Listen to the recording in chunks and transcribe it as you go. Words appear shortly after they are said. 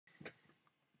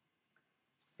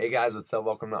Hey guys, what's up?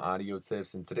 Welcome to Audio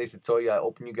Tips. In today's tutorial, I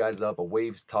open you guys up a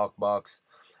Waves talk box.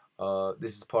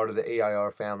 This is part of the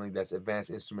AIR family, that's Advanced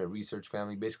Instrument Research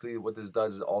family. Basically, what this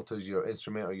does is alters your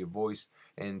instrument or your voice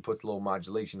and puts a little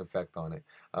modulation effect on it.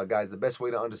 Guys, the best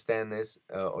way to understand this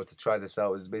or to try this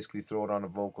out is basically throw it on a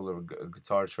vocal or a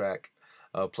guitar track.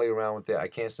 Play around with it. I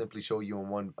can't simply show you in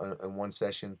one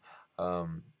session.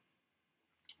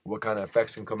 What kind of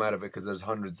effects can come out of it because there's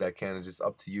hundreds that can. It's just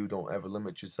up to you. Don't ever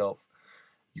limit yourself.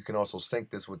 You can also sync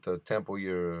this with the tempo of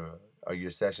your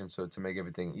session, so to make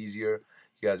everything easier.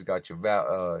 You guys got your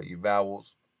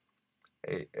vowels,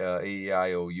 A E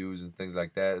I O U's and things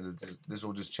like that. This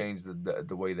will just change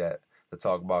the way that the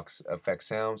talk box effect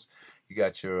sounds. You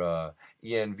got your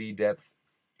ENV depth.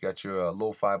 You got your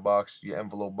lo-fi box, your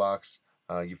envelope box,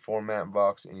 your format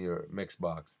box, and your mix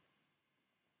box.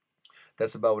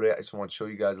 That's about it. I just want to show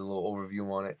you guys a little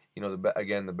overview on it. You know,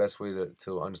 again, the best way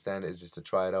to understand it is just to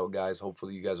try it out, guys.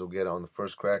 Hopefully, you guys will get it on the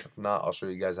first crack. If not, I'll show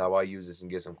you guys how I use this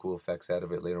and get some cool effects out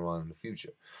of it later on in the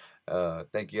future.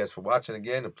 Thank you guys for watching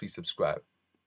again, and please subscribe.